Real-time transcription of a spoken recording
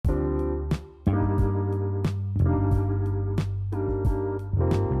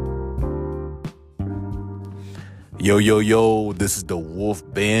Yo, yo, yo, this is the Wolf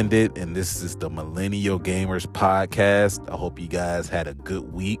Bandit, and this is the Millennial Gamers Podcast. I hope you guys had a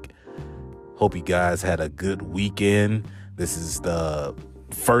good week. Hope you guys had a good weekend. This is the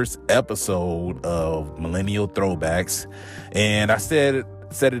first episode of Millennial Throwbacks, and I said it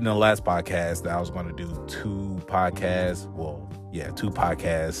in the last podcast that I was going to do two podcasts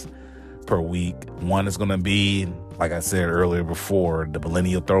per week. One is going to be, like I said earlier before, the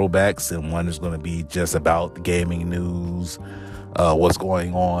Millennial Throwbacks, and one is going to be just about the gaming news, what's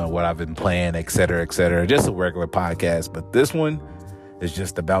going on, what I've been playing, etc., etc. Just a regular podcast, but this one is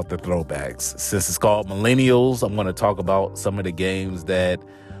just about the throwbacks. Since it's called Millennials, I'm going to talk about some of the games that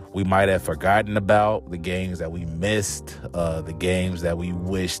we might have forgotten about, the games that we missed, the games that we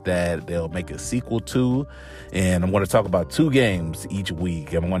wish that they'll make a sequel to. And I'm going to talk about two games each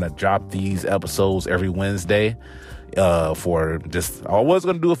week. I'm going to drop these episodes every Wednesday I was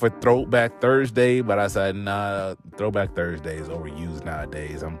going to do it for Throwback Thursday, but I said, nah, Throwback Thursday is overused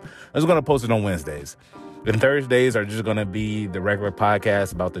nowadays. I'm just going to post it on Wednesdays. And Thursdays are just going to be the regular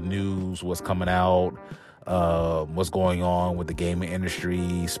podcast about the news, what's coming out, what's going on with the gaming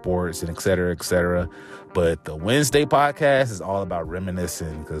industry, sports, and et cetera, et cetera. But the Wednesday podcast is all about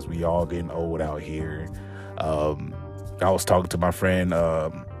reminiscing because we all getting old out here. I was talking to my friend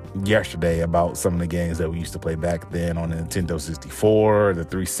yesterday about some of the games that we used to play back then on the Nintendo 64, the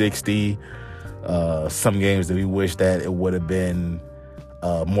 360, some games that we wish that it would have been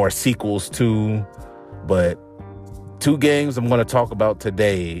more sequels to. But two games I'm going to talk about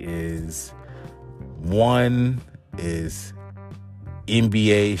today is, one is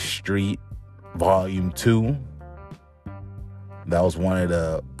NBA Street Volume 2. That was one of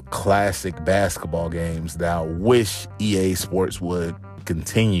the classic basketball games that I wish EA Sports would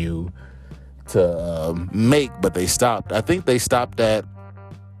continue to make, but they stopped. I think they stopped at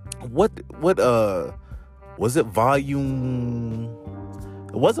what was it volume?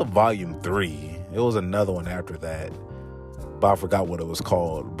 It wasn't volume 3. It was another one after that, but I forgot what it was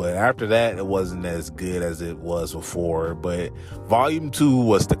called. But after that, it wasn't as good as it was before. But volume 2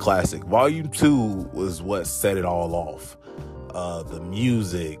 was the classic. Volume 2 was what set it all off. The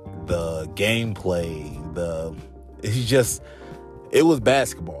music, the gameplay, it was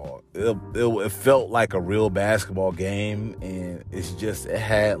basketball. It felt like a real basketball game, and it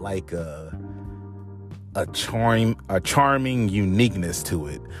had like a charming uniqueness to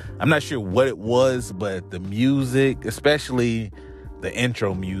it. I'm not sure what it was, but the music, especially the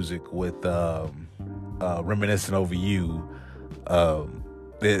intro music with Reminiscing Over You,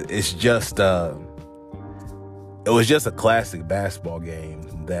 it was just a classic basketball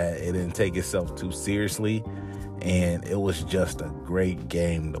game that it didn't take itself too seriously, and it was just a great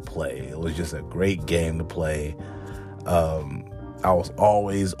game to play. I was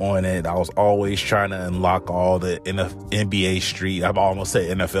always on it. I was always trying to unlock all the NBA Street. I've almost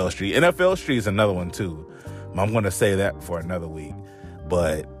said NFL Street. NFL Street is another one too. I'm going to say that for another week.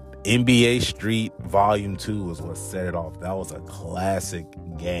 But NBA Street Volume 2 is what set it off. That was a classic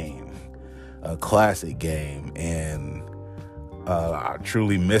game. And I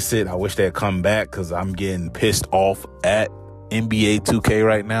truly miss it. I wish they'd come back because I'm getting pissed off at NBA 2K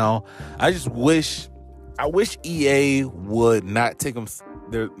right now. I wish EA would not take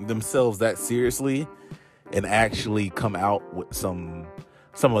themselves that seriously and actually come out with some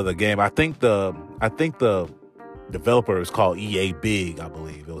of the game. I think the developer is called EA Big, I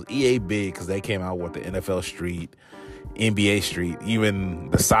believe. It was EA Big because they came out with the NFL Street, NBA Street, even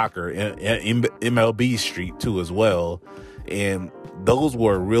the soccer, MLB Street too as well. And those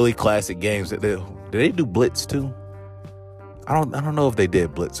were really classic games. Did they do Blitz too? I don't know if they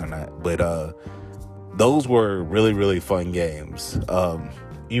did Blitz or not, but those were really, really fun games.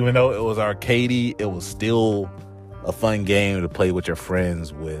 Even though it was arcadey, it was still a fun game to play with your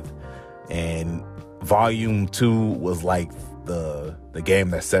friends with. And Volume 2 was like the game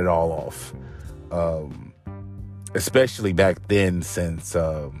that set it all off. Especially back then, since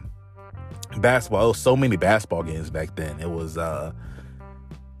basketball, there was so many basketball games back then. It was, I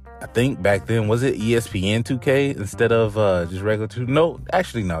think back then, was it ESPN 2K instead of just regular 2? No,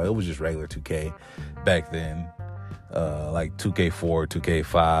 actually, no, it was just regular 2K back then. Like 2K4,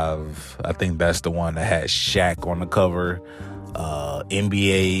 2K5. I think that's the one that had Shaq on the cover.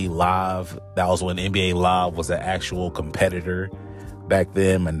 NBA Live. That was when NBA Live was an actual competitor back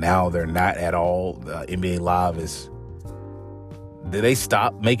then, and now they're not at all. NBA Live is... Did they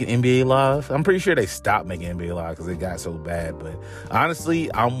stop making NBA Live? I'm pretty sure they stopped making NBA Live because it got so bad. But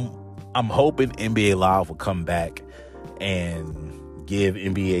honestly, I'm hoping NBA Live will come back and give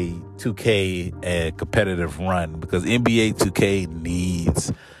NBA 2K a competitive run, because NBA 2K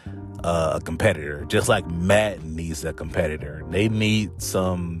needs a competitor, just like Madden needs a competitor. They need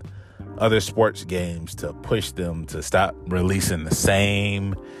some other sports games to push them to stop releasing the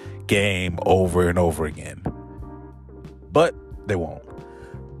same game over and over again. But they won't.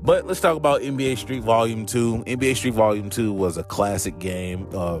 But let's talk about NBA Street Volume 2. NBA Street Volume 2 was a classic game.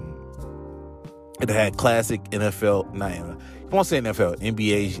 It had classic NFL, you won't say NFL,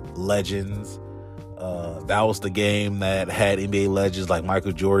 NBA legends. That was the game that had NBA legends like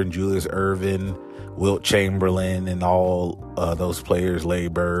Michael Jordan, Julius Erving, Wilt Chamberlain, and all those players, Larry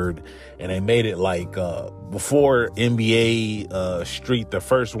Bird. And they made it like before NBA Street, the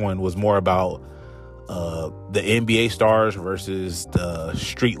first one was more about the NBA stars versus the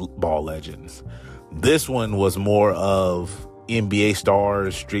street ball legends. This one was more of NBA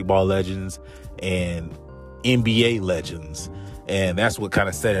stars, street ball legends, and NBA legends. And that's what kind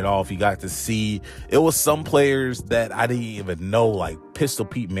of set it off. You got to see, it was some players that I didn't even know, like Pistol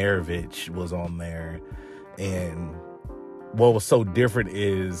Pete Maravich was on there. And what was so different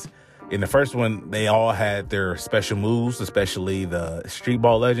is in the first one, they all had their special moves, especially the street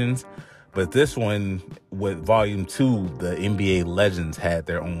ball legends. But this one, with Volume 2, the NBA legends had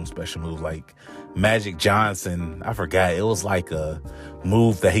their own special moves. Like Magic Johnson, I forgot, it was like a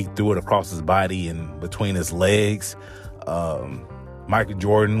move that he threw it across his body and between his legs. Michael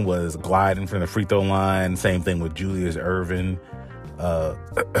Jordan was gliding from the free throw line. Same thing with Julius Erving.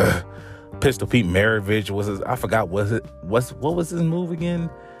 Pistol Pete Maravich was what was his move again?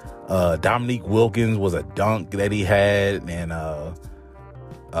 Dominique Wilkins was a dunk that he had, and I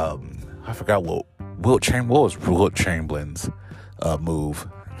forgot what was Wilt Chamberlain's move.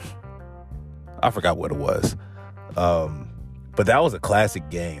 I forgot what it was. But that was a classic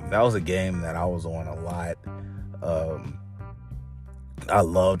game. That was a game that I was on a lot. I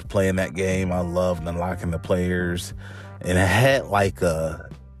loved playing that game. I loved unlocking the players, and it had like a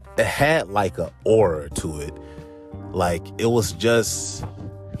aura to it. Like it was just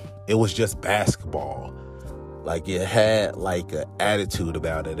basketball. Like it had like an attitude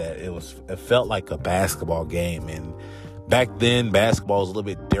about it. That it felt like a basketball game. And back then, basketball was a little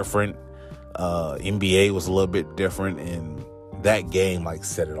bit different. NBA was a little bit different, and that game like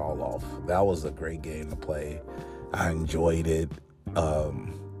set it all off. That was a great game to play. I enjoyed it.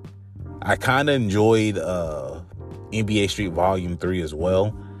 I kind of enjoyed NBA Street Volume 3 as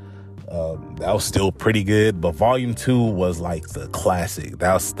well. That was still pretty good, but Volume 2 was like the classic.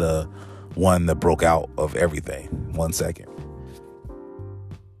 That was the one that broke out of everything. 1 second.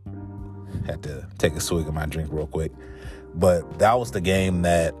 Had to take a swig of my drink real quick. But that was the game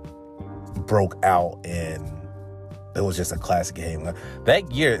that broke out, and it was just a classic game.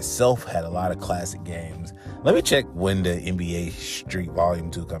 That year itself had a lot of classic games. Let me check when the NBA Street Volume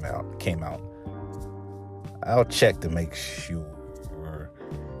 2 came out. I'll check to make sure.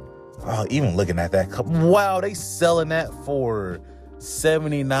 Oh, even looking at that cup. Wow, they selling that for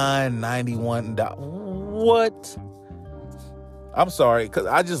 $79.91. What? I'm sorry, because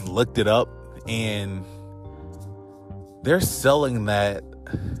I just looked it up, and they're selling that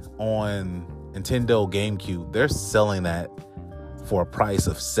on Nintendo GameCube. They're selling that for a price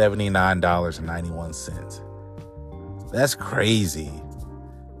of $79.91. That's crazy.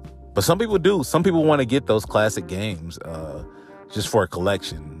 But some people do. Some people want to get those classic games just for a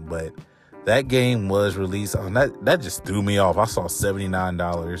collection. But that game was released on that just threw me off. I saw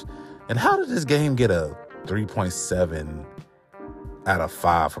 $79. And how did this game get a 3.7 out of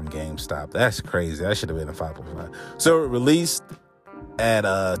 5 from GameStop? That's crazy. That should have been a 5.5. So it released at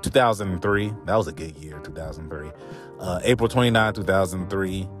 2003. That was a good year, 2003. April 29,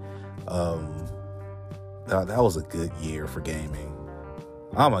 2003. That was a good year for gaming.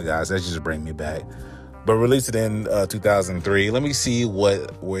 Oh my gosh, that just bring me back. But released it in 2003. Let me see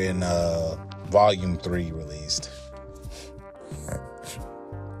when Volume 3 released.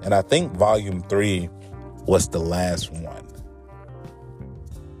 And I think Volume 3 was the last one.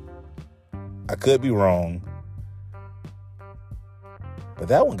 I could be wrong. But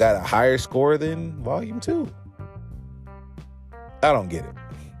that one got a higher score than Volume 2. I don't get it.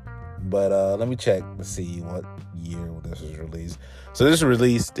 But let me check to see what year this was released. So this was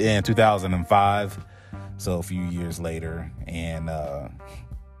released in 2005. So a few years later. And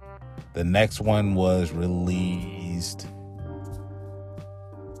the next one was released.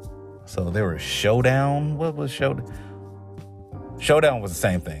 So there was Showdown. What was Showdown? Showdown was the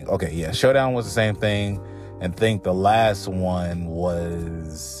same thing. Okay, yeah. Showdown was the same thing. And I think the last one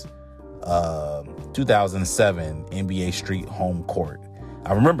was 2007 NBA Street Home Court.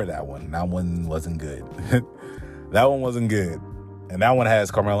 I remember that one. That one wasn't good. That one wasn't good. And that one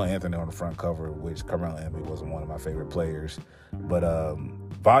has Carmelo Anthony on the front cover, which Carmelo Anthony wasn't one of my favorite players. But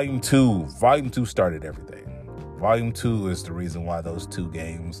Volume 2 started everything. Volume 2 is the reason why those two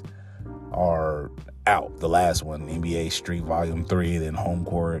games are out. The last one, NBA Street Volume 3, then Home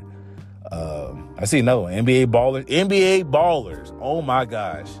Court. I see another one, NBA Ballers. Oh my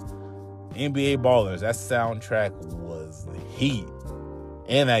gosh. NBA Ballers. That soundtrack was the heat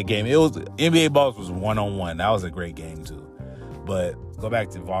in that game. It was NBA Ballers was 1-on-1. That was a great game too. But go back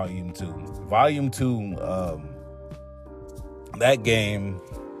to Volume 2. Volume 2, that game,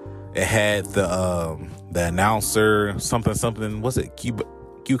 it had the announcer, something, what's it?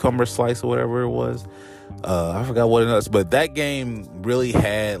 Cucumber Slice or whatever it was. I forgot what it was, but that game really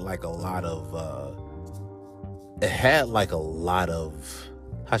had like a lot of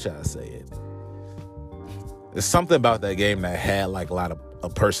how should I say it? There's something about that game that had like a lot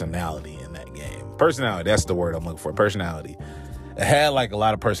of personality in that game. Personality, that's the word I'm looking for. Personality. It had like a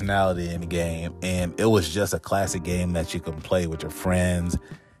lot of personality in the game, and it was just a classic game that you can play with your friends,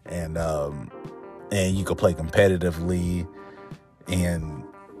 and you could play competitively. And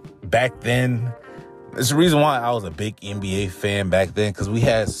back then, it's the reason why I was a big NBA fan back then, because we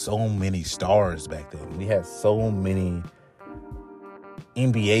had so many stars back then. We had so many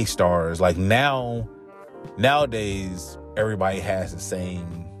NBA stars. Like nowadays, everybody has the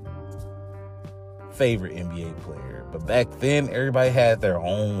same favorite NBA player. But back then, everybody had their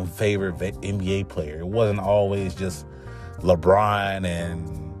own favorite NBA player. It wasn't always just LeBron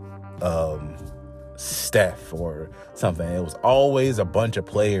and Steph or something. It was always a bunch of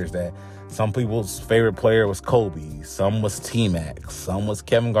players that some people's favorite player was Kobe. Some was T-Mac. Some was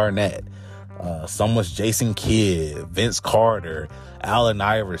Kevin Garnett. Some was Jason Kidd, Vince Carter, Allen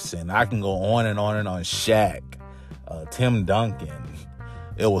Iverson. I can go on and on and on. Shaq, Tim Duncan.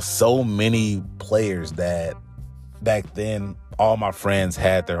 It was so many players that back then all my friends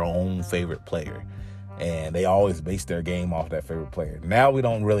had their own favorite player, and they always based their game off that favorite player. Now we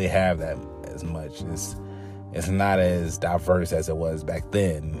don't really have that as much. It's not as diverse as it was back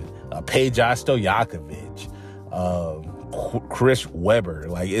then. Peja Stojakovic, Chris Webber.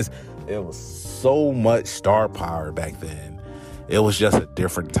 Like it was so much star power back then. It was just a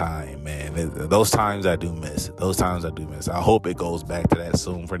different time, man. Those times I do miss. I hope it goes back to that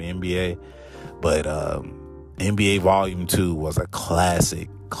soon for the NBA. But NBA Volume 2 was a classic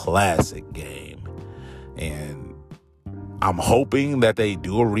game. And I'm hoping that they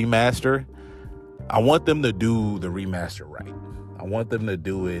do a remaster. I want them to do the remaster right. I want them to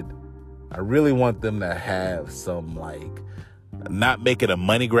do it. I really want them to have some, like, not make it a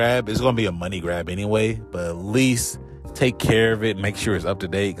money grab. It's going to be a money grab anyway, but at least take care of it, make sure it's up to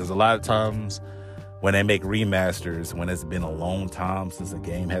date. Because a lot of times when they make remasters, when it's been a long time since a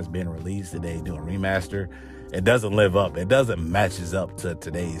game has been released and they do a remaster, it doesn't live up. It doesn't matches up to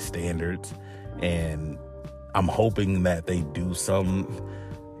today's standards. And I'm hoping that they do some,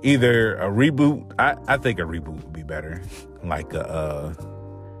 either a reboot. I think a reboot would be better.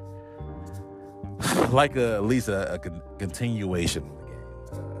 At least a continuation of the game.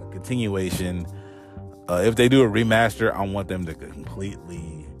 A continuation. If they do a remaster, I want them to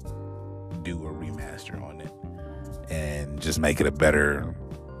completely do a remaster on it and just make it a better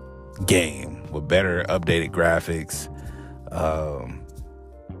game with better updated graphics.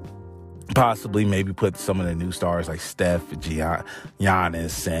 Possibly maybe put some of the new stars like Steph,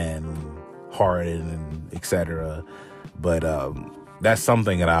 Giannis, and Harden, and etc. But that's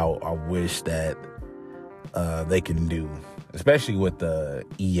something that I wish that they can do, especially with the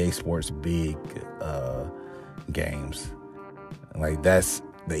EA Sports big games. Like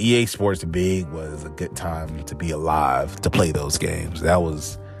the EA Sports big was a good time to be alive to play those games. It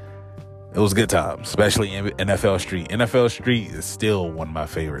was a good time, especially in NFL Street. NFL Street is still one of my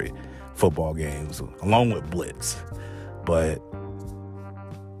favorite football games, along with Blitz. But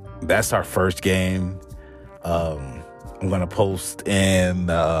that's our first game. I'm going to post in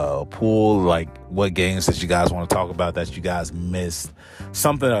pool, like, what games that you guys want to talk about that you guys missed.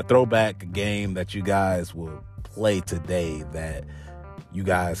 A throwback game that you guys will play today that you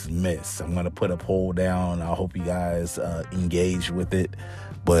guys missed. I'm going to put a poll down. I hope you guys engage with it.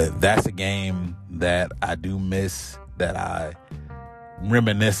 But that's a game that I do miss, that I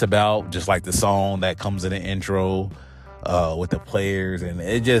reminisce about, just like the song that comes in the intro with the players. And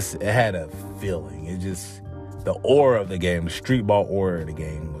it had a feeling. The aura of the game, the street ball aura of the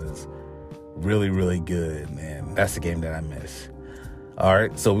game was really, really good, man. That's the game that I miss. All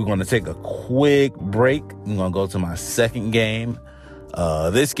right, so we're going to take a quick break. I'm going to go to my second game.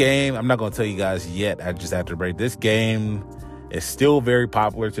 This game, I'm not going to tell you guys yet. I just have to break. This game is still very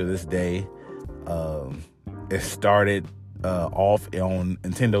popular to this day. It started off on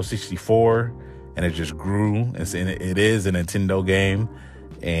Nintendo 64, and it just grew. It is a Nintendo game.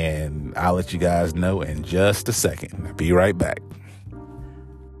 and I'll let you guys know in just a second. I'll be right back.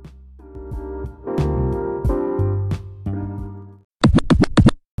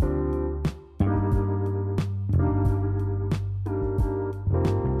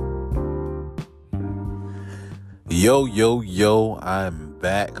 Yo, I'm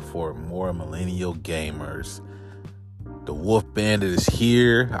back for more Millennial Gamers. The Wolf Bandit is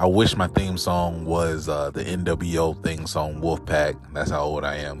here. I wish my theme song was the NWO theme song, Wolfpack. That's how old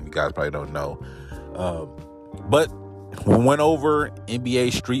I am. You guys probably don't know. But we went over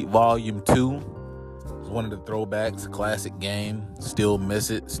NBA Street Volume 2. It's one of the throwbacks, classic game. Still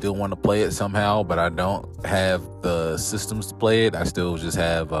miss it. Still want to play it somehow, but I don't have the systems to play it. I still just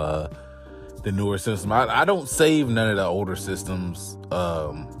have the newer system. I don't save none of the older systems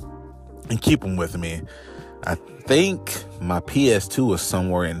and keep them with me. I think my PS2 is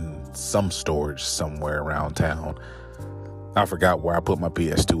somewhere in some storage somewhere around town. I forgot where I put my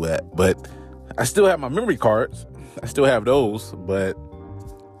PS2 at, but I still have my memory cards. I still have those, but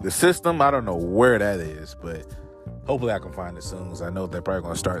the system, I don't know where that is, but hopefully I can find it soon, because I know they're probably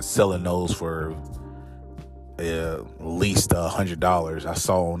going to start selling those for at least $100. I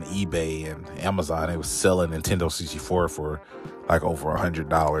saw on eBay and Amazon they was selling Nintendo 64 for like over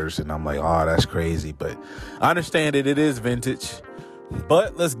 $100, and I'm like, oh, that's crazy. But I understand it is vintage.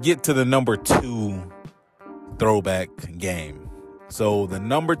 But let's get to the number 2 throwback game. So the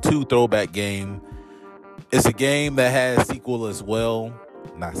number 2 throwback game is a game that has sequels as well,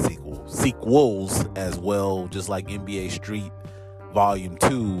 as well, just like NBA Street Volume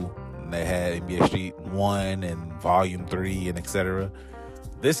 2. They had NBA Street 1 and Volume 3 and etc.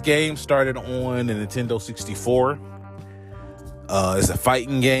 This game started on the Nintendo 64. It's a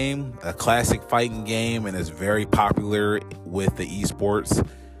fighting game, a classic fighting game, and it's very popular with the esports.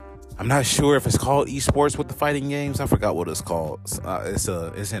 I'm not sure if it's called esports with the fighting games. I forgot what it's called. It's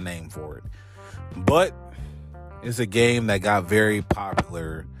a name for it. But it's a game that got very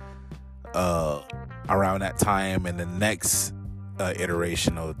popular around that time, and the next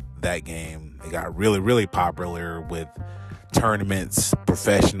iteration of that game, it got really, really popular with tournaments,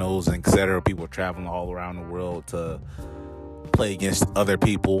 professionals, and etc. People traveling all around the world to play against other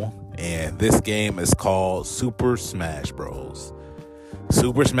people. And this game is called Super Smash Bros.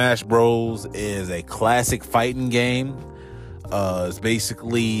 Super Smash Bros is a classic fighting game. It's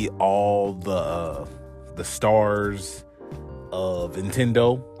basically all the stars of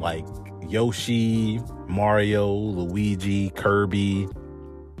Nintendo, like Yoshi, Mario, Luigi, Kirby,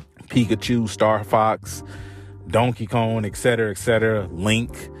 Pikachu, Star Fox, Donkey Kong, etc.,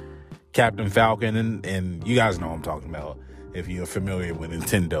 Link, Captain Falcon, and you guys know what I'm talking about if you're familiar with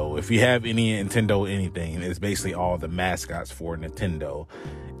Nintendo. If you have any Nintendo anything, it's basically all the mascots for Nintendo.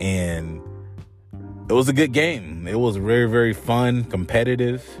 And it was a good game. It was very, very fun,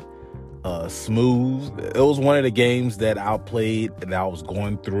 competitive, smooth. It was one of the games that I played and I was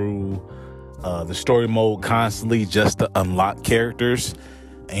going through the story mode constantly just to unlock characters.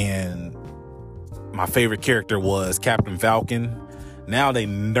 And my favorite character was Captain Falcon. Now they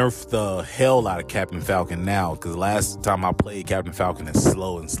nerfed the hell out of Captain Falcon now, because last time I played, Captain Falcon is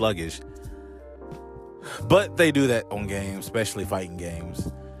slow and sluggish. But they do that on games, especially fighting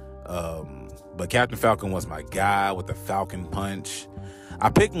games. But Captain Falcon was my guy with the Falcon Punch. I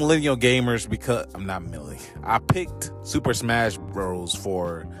picked Millennial Gamers because I picked Super Smash Bros.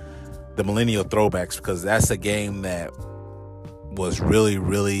 For the Millennial Throwbacks because that's a game that was really,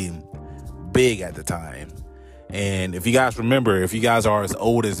 really big at the time. And if you guys remember, if you guys are as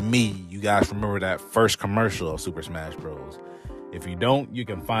old as me, you guys remember that first commercial of Super Smash Bros. If you don't, you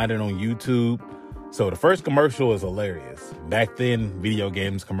can find it on YouTube. So the first commercial is hilarious. Back then, video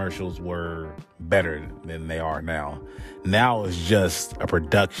games commercials were better than they are now. Now it's just a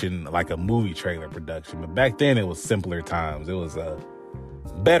production, like a movie trailer production. But back then, it was simpler times. It was a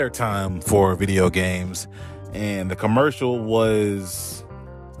better time for video games. And the commercial was...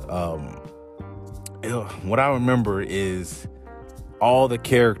 what I remember is all the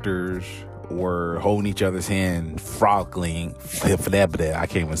characters were holding each other's hand, frolicking, I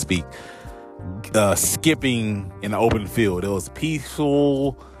can't even speak, skipping in the open field. It was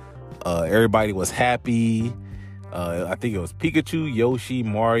peaceful. Everybody was happy. I think it was Pikachu, Yoshi,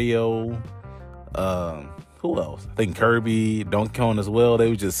 Mario. Who else? I think Kirby, Donkey Kong as well. They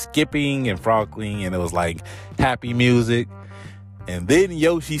were just skipping and frolicking, and it was like happy music. And then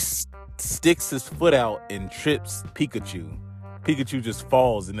Yoshi sticks his foot out and trips Pikachu. Pikachu just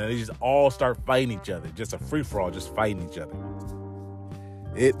falls, and then they just all start fighting each other. Just a free-for-all, just fighting each other.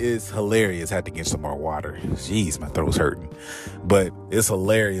 It is hilarious. I had to get some more water. Jeez, my throat's hurting. But it's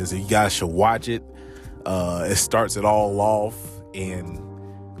hilarious. You guys should watch it. It starts it all off, and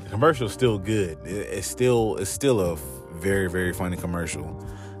commercial's still good. It's still a very, very funny commercial.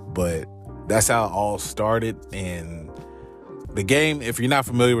 But that's how it all started. And the game, if you're not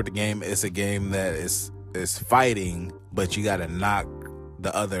familiar with the game, it's a game that is fighting, but you got to knock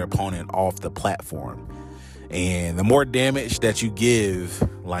the other opponent off the platform. And the more damage that you give,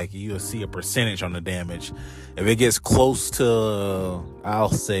 like, you'll see a percentage on the damage. If it gets close to, I'll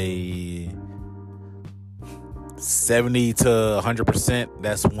say 70 to 100%,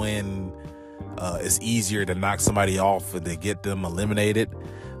 that's when it's easier to knock somebody off and to get them eliminated.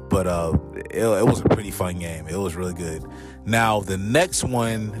 But it was a pretty fun game. It was really good. Now, the next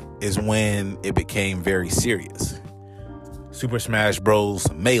one is when it became very serious. Super Smash Bros.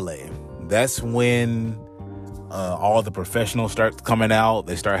 Melee. That's when all the professionals start coming out.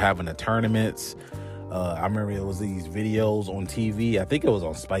 They start having the tournaments. I remember it was these videos on TV. I think it was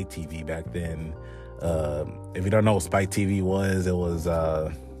on Spike TV back then. If you don't know what Spike TV was, it was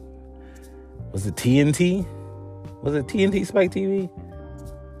it TNT? Was it TNT Spike TV?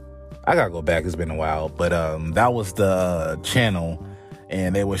 I gotta go back. It's been a while. But that was the channel.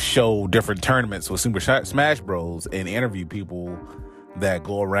 And they would show different tournaments with Super Smash Bros. And interview people that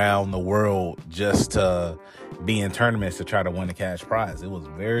go around the world just to be in tournaments to try to win a cash prize. It was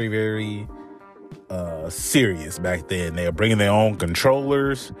very, very serious back then. They were bringing their own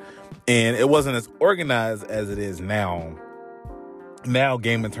controllers, and it wasn't as organized as it is now. Now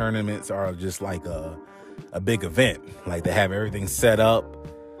gaming tournaments are just like a big event. Like, they have everything set up,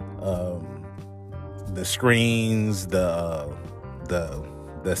 the screens, the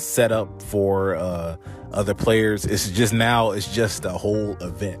setup for other players. It's just a whole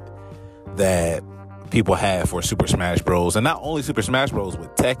event that people have for Super Smash Bros. And not only Super Smash Bros,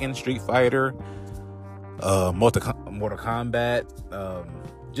 with Tekken, Street Fighter, Mortal Kombat,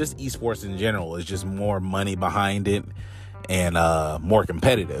 just esports in general. Is just more money behind it and more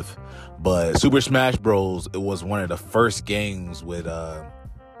competitive. But Super Smash Bros, it was one of the first games with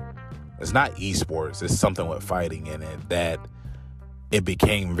it's not esports, it's something with fighting in it, that it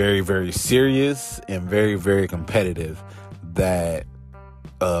became very, very serious and very, very competitive, that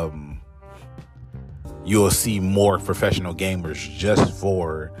you'll see more professional gamers just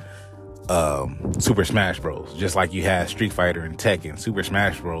for Super Smash Bros. Just like you had Street Fighter and Tekken, Super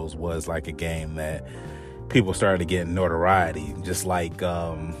Smash Bros. Was like a game that people started to get notoriety. Just like,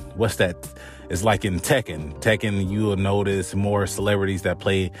 what's that? It's like in Tekken, you will notice more celebrities that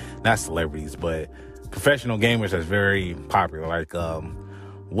play, not celebrities, but professional gamers that's very popular. Like,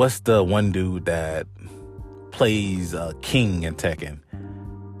 what's the one dude that plays King in Tekken?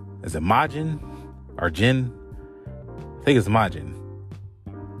 Is it Majin or Jin? I think it's Majin.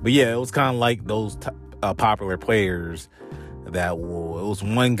 But yeah, it was kind of like those popular players it was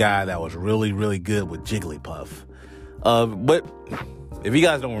one guy that was really, really good with Jigglypuff. But if you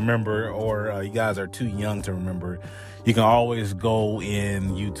guys don't remember, or you guys are too young to remember, you can always go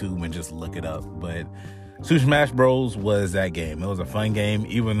in YouTube and just look it up. But Super Smash Bros. Was that game. It was a fun game,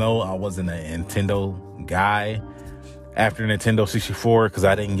 even though I wasn't a Nintendo guy after Nintendo 64, because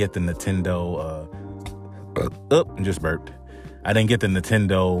I didn't get the Nintendo... just burped. I didn't get the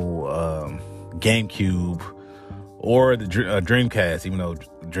Nintendo GameCube or the Dreamcast, even though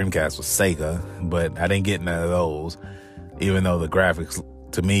Dreamcast was Sega, but I didn't get none of those, even though the graphics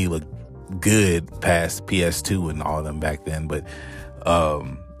to me looked good past PS2 and all of them back then. But I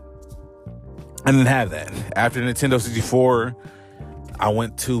didn't have that. After Nintendo 64, I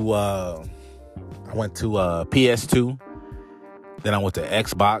went to PS2. Then I went to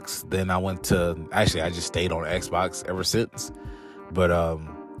Xbox. Then I just stayed on Xbox ever since. But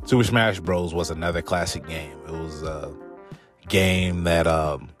Super Smash Bros. Was another classic game. It was a game that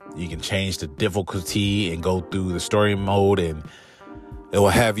you can change the difficulty and go through the story mode, and it will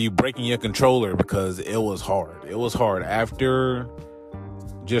have you breaking your controller because it was hard. It was hard. After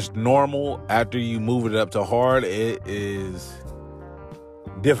just normal, after you move it up to hard, it is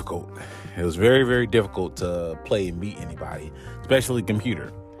difficult. It was very, very difficult to play and beat anybody, especially computer.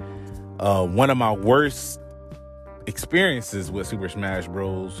 One of my worst experiences with Super Smash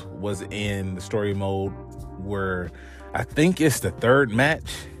Bros. Was in the story mode, where I think it's the third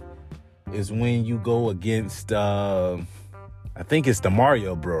match is when you go against, I think it's the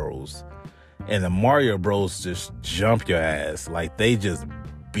Mario Bros. And the Mario Bros just jump your ass. Like, they just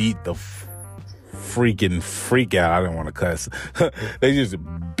beat the freaking freak out. I didn't want to cuss. They just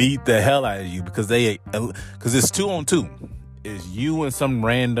beat the hell out of you because it's 2-on-2. It's you and some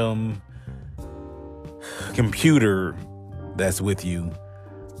random computer that's with you,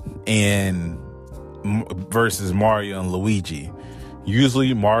 and versus Mario and Luigi.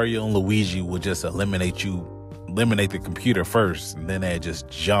 Usually Mario and Luigi will just eliminate you eliminate the computer first, and then they just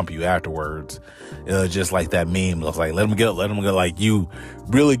jump you afterwards. It was just like that meme. It was like, let them get, like you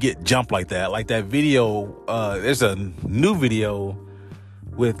really get jumped like that. Like that video, there's a new video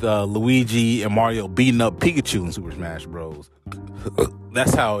with Luigi and Mario beating up Pikachu in Super Smash Bros.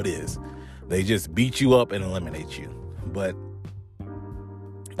 That's how it is. They just beat you up and eliminate you. But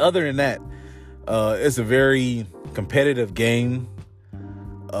other than that, it's a very competitive game.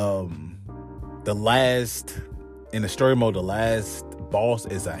 In the story mode, the last boss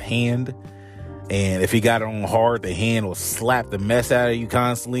is a hand. And if he got it on hard, the hand will slap the mess out of you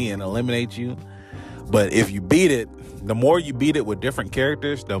constantly and eliminate you. But if you beat it, the more you beat it with different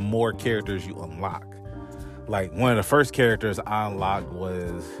characters, the more characters you unlock. Like one of the first characters I unlocked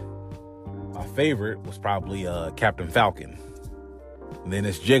was, my favorite was probably Captain Falcon. Then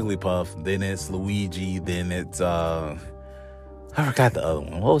it's Jigglypuff. Then it's Luigi. Then it's I forgot the other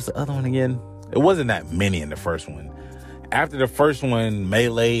one. What was the other one again? It wasn't that many in the first one. After the first one,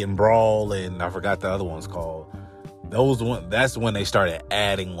 Melee and Brawl, and I forgot the other one's called. That's when they started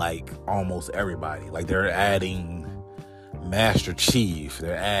adding like almost everybody. Like they're adding Master Chief.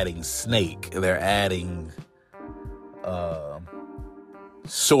 They're adding Snake. They're adding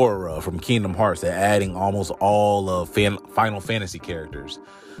Sora from Kingdom Hearts. They're adding almost all of Final Fantasy characters.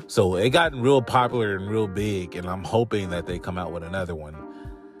 So it got real popular and real big, and I'm hoping that they come out with another one.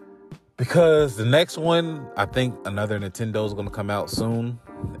 Because the next one, I think another Nintendo is going to come out soon,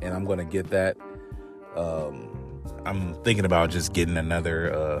 and I'm going to get that. I'm thinking about just getting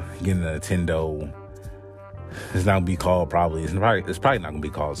another, getting a Nintendo. It's not going to be called it's probably not going to be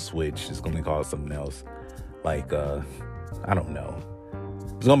called Switch. It's going to be called something else. Like, I don't know.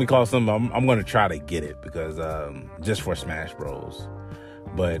 It's going to be called something. I'm going to try to get it because, just for Smash Bros.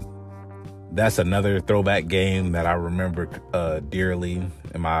 But that's another throwback game that I remember dearly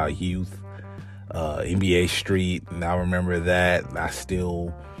in my youth. NBA Street, and I remember that. I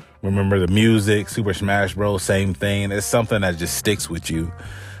still remember the music. Super Smash Bros, same thing. It's something that just sticks with you.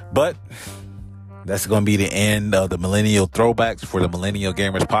 But that's going to be the end of the Millennial Throwbacks for the Millennial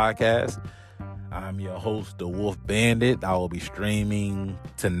Gamers Podcast. I'm your host, the Wolf Bandit. I will be streaming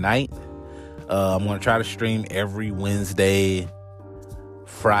tonight. I'm going to try to stream every Wednesday,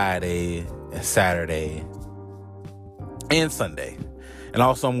 Friday, and Saturday, and Sunday. And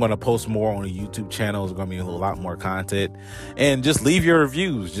also, I'm going to post more on the YouTube channel. There's going to be a lot more content. And just leave your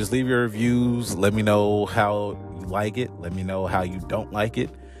reviews. Let me know how you like it. Let me know how you don't like it.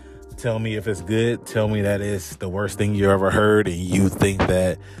 Tell me if it's good. Tell me that it's the worst thing you ever heard and you think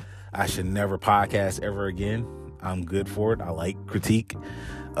that I should never podcast ever again. I'm good for it. I like critique.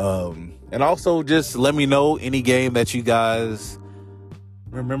 And also, just let me know any game that you guys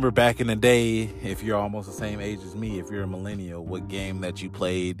remember back in the day, if you're almost the same age as me, if you're a millennial, what game that you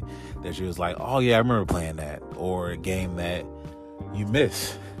played that you was like, oh yeah, I remember playing that, or a game that you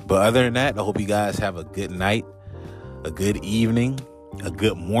miss. But other than that, I hope you guys have a good night, a good evening, a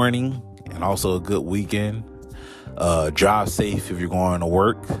good morning, and also a good weekend. Drive safe if you're going to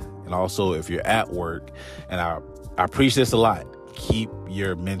work, and also if you're at work. And I preach this a lot. Keep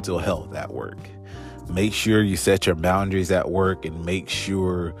your mental health at work. Make sure you set your boundaries at work, and make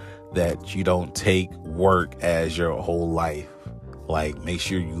sure that you don't take work as your whole life. Like, make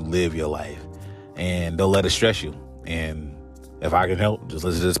sure you live your life, and don't let it stress you. And if I can help, just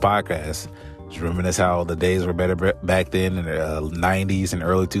listen to this podcast. Just reminisce how the days were better back then in the 90s and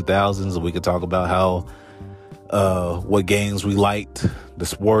early 2000s. And we could talk about how, what games we liked, the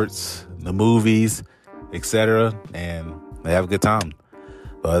sports, the movies, etc. And have a good time.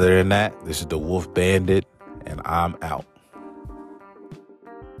 But other than that, this is the Wolf Bandit, and I'm out.